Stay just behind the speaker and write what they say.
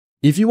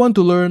If you want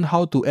to learn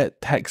how to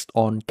add text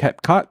on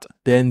CapCut,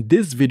 then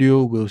this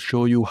video will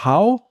show you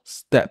how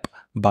step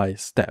by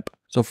step.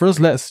 So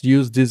first, let's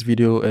use this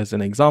video as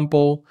an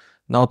example.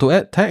 Now to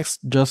add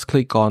text, just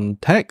click on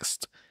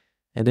text,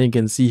 and then you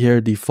can see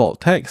here default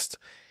text.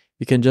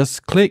 You can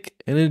just click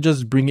and then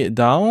just bring it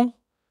down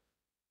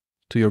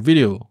to your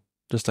video,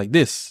 just like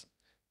this.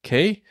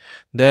 Okay,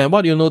 then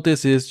what you'll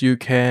notice is you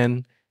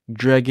can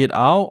drag it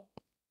out,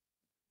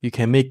 you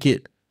can make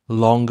it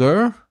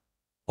longer,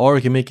 or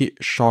you can make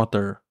it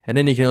shorter. And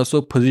then you can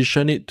also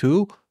position it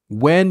to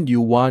when you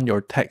want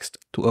your text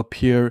to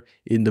appear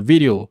in the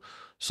video.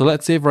 So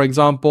let's say, for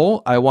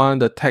example, I want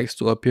the text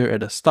to appear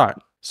at the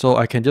start. So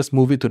I can just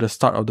move it to the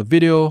start of the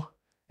video.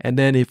 And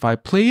then if I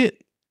play it,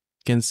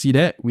 you can see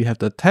that we have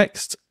the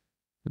text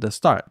at the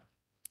start.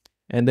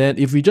 And then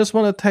if we just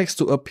want the text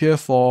to appear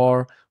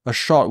for a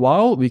short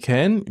while, we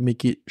can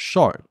make it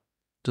short,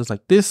 just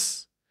like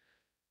this,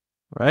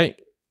 right?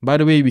 By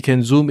the way, we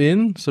can zoom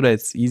in so that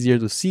it's easier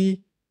to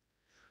see.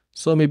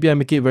 So maybe I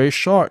make it very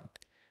short.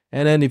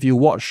 And then if you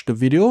watch the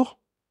video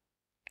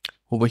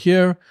over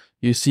here,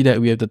 you see that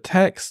we have the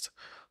text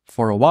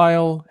for a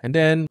while and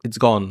then it's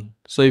gone.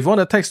 So if you want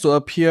the text to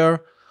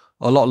appear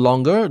a lot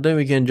longer, then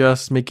we can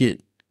just make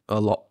it a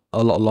lot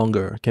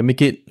longer. Can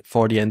make it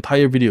for the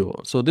entire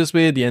video. So this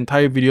way, the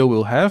entire video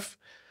will have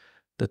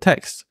the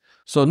text.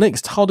 So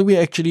next, how do we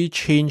actually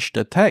change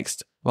the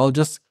text? Well,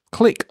 just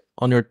click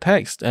on your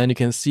text and you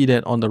can see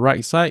that on the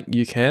right side,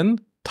 you can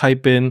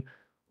type in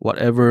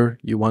whatever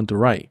you want to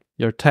write,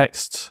 your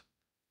text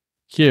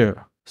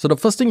here. So the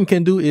first thing you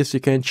can do is you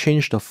can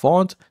change the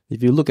font.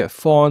 If you look at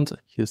font,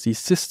 you'll see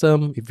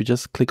system. If you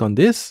just click on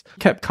this,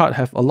 CapCut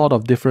have a lot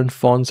of different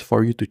fonts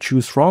for you to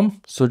choose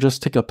from. So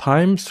just take your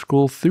time,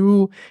 scroll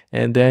through,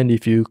 and then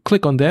if you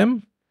click on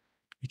them,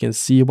 you can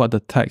see what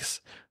the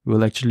text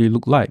will actually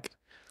look like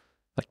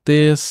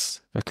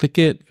this. If I click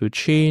it, it will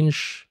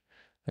change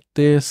like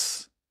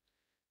this.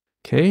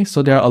 Okay,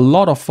 so there are a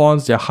lot of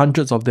fonts, there are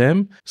hundreds of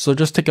them. So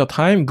just take your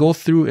time, go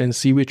through and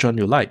see which one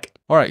you like.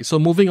 Alright, so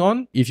moving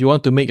on, if you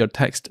want to make your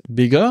text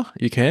bigger,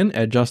 you can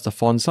adjust the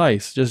font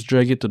size. Just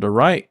drag it to the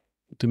right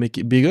to make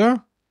it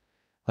bigger,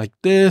 like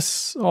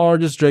this, or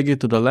just drag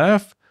it to the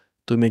left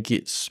to make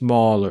it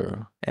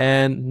smaller.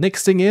 And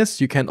next thing is,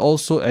 you can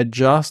also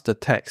adjust the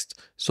text.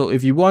 So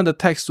if you want the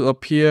text to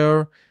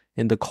appear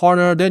in the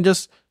corner, then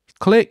just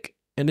click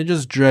and then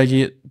just drag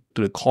it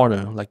to the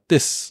corner like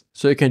this.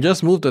 So you can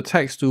just move the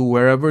text to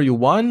wherever you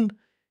want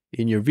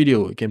in your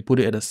video. You can put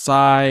it at the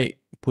side,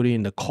 put it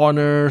in the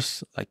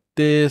corners like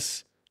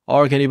this,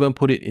 or you can even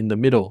put it in the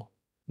middle.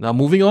 Now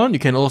moving on, you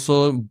can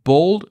also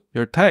bold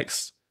your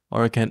text,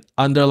 or you can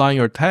underline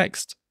your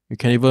text. You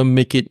can even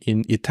make it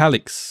in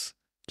italics,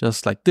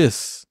 just like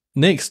this.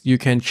 Next, you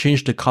can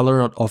change the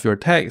color of your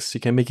text.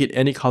 You can make it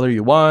any color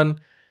you want.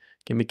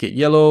 You can make it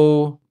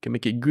yellow, you can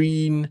make it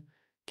green, you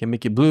can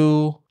make it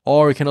blue,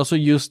 or you can also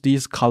use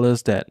these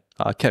colors that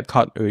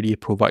CapCut already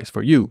provides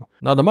for you.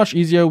 Now, the much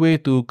easier way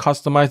to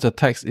customize the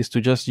text is to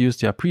just use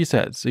their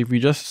presets. So if we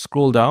just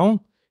scroll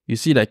down, you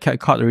see that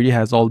CapCut already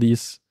has all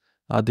these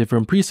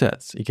different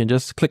presets. You can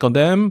just click on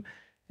them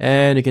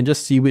and you can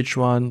just see which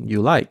one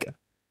you like,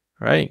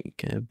 right? You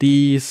can have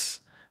these,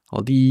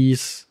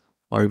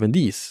 or even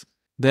these.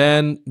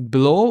 Then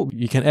below,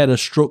 you can add a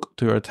stroke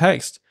to your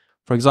text.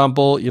 For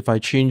example, if I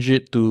change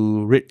it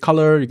to red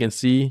color, you can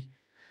see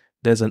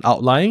there's an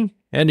outline,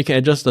 and you can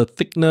adjust the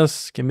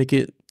thickness, you can make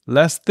it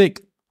less thick,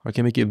 or you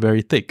can make it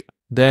very thick.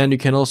 Then you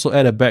can also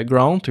add a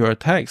background to your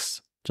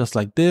text, just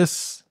like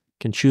this. You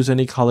can choose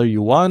any color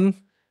you want,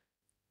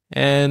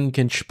 and you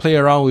can play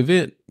around with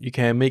it. You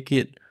can make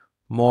it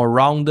more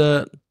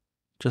rounded,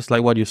 just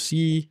like what you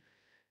see.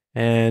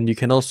 And you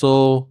can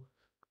also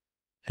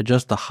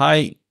adjust the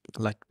height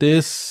like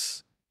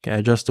this. You can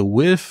adjust the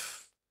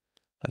width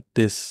like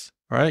this.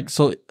 All right,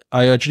 so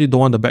I actually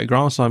don't want the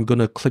background, so I'm going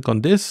to click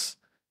on this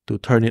to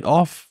turn it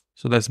off.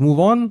 So let's move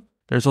on.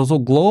 There's also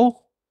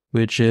glow,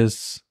 which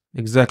is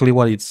exactly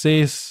what it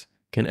says.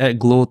 You can add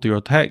glow to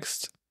your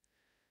text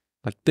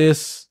like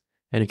this,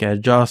 and you can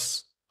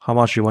adjust how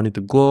much you want it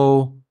to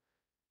glow,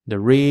 the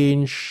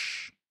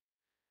range,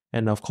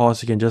 and of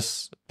course you can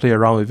just play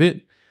around with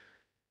it.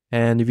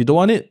 And if you don't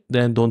want it,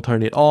 then don't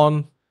turn it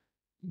on.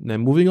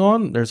 Then moving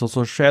on, there's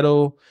also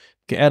shadow.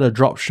 You can add a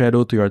drop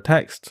shadow to your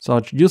text. So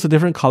I'll use a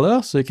different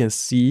color so you can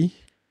see.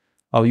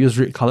 I'll use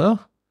red color.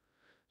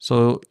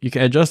 So you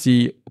can adjust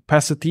the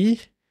opacity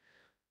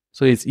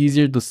so it's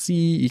easier to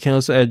see. You can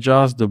also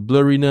adjust the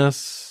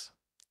blurriness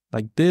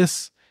like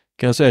this. You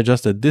can also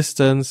adjust the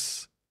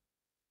distance,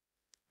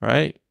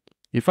 right?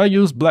 If I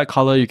use black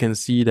color, you can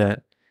see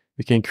that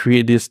we can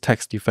create this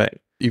text effect.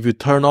 If you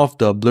turn off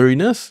the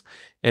blurriness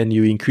and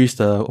you increase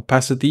the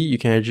opacity, you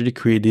can actually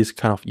create this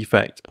kind of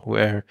effect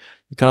where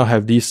you kind of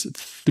have this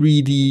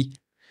 3D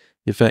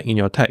effect in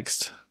your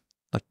text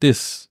like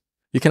this.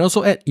 You can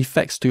also add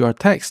effects to your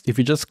text. If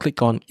you just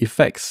click on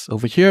effects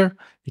over here,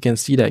 you can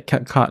see that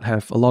CapCut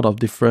have a lot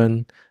of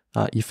different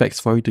effects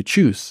for you to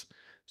choose.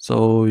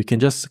 So you can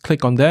just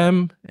click on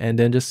them and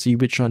then just see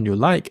which one you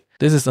like.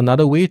 This is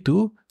another way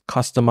to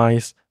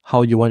customize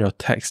how you want your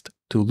text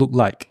to look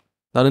like.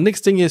 Now, the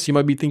next thing is you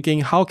might be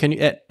thinking, how can you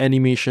add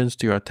animations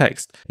to your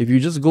text? If you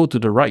just go to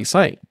the right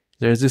side,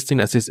 there's this thing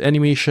that says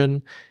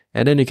animation,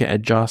 and then you can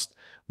adjust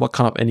what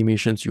kind of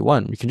animations you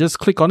want. You can just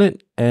click on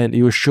it and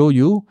it will show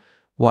you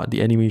what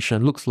the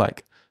animation looks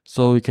like.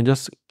 So you can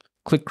just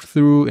click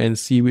through and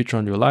see which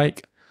one you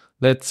like.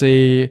 Let's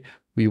say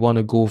we want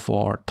to go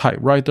for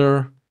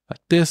typewriter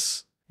like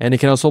this, and you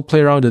can also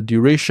play around with the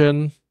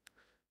duration. You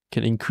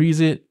can increase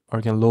it or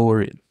you can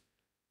lower it.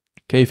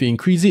 Okay, if you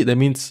increase it, that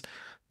means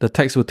the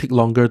text will take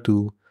longer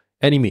to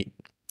animate.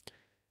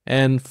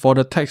 And for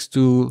the text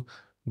to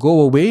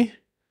go away,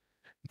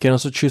 you can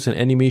also choose an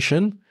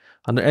animation.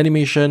 Under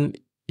animation,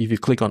 if you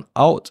click on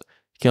out,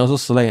 you can also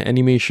select an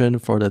animation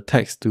for the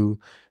text to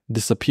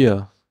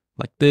disappear,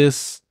 like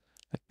this,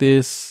 like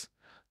this,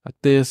 like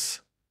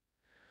this.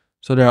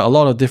 So there are a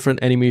lot of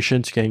different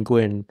animations. You can go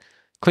and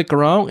click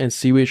around and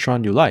see which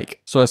one you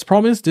like. So as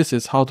promised, this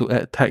is how to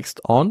add text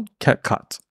on CapCut.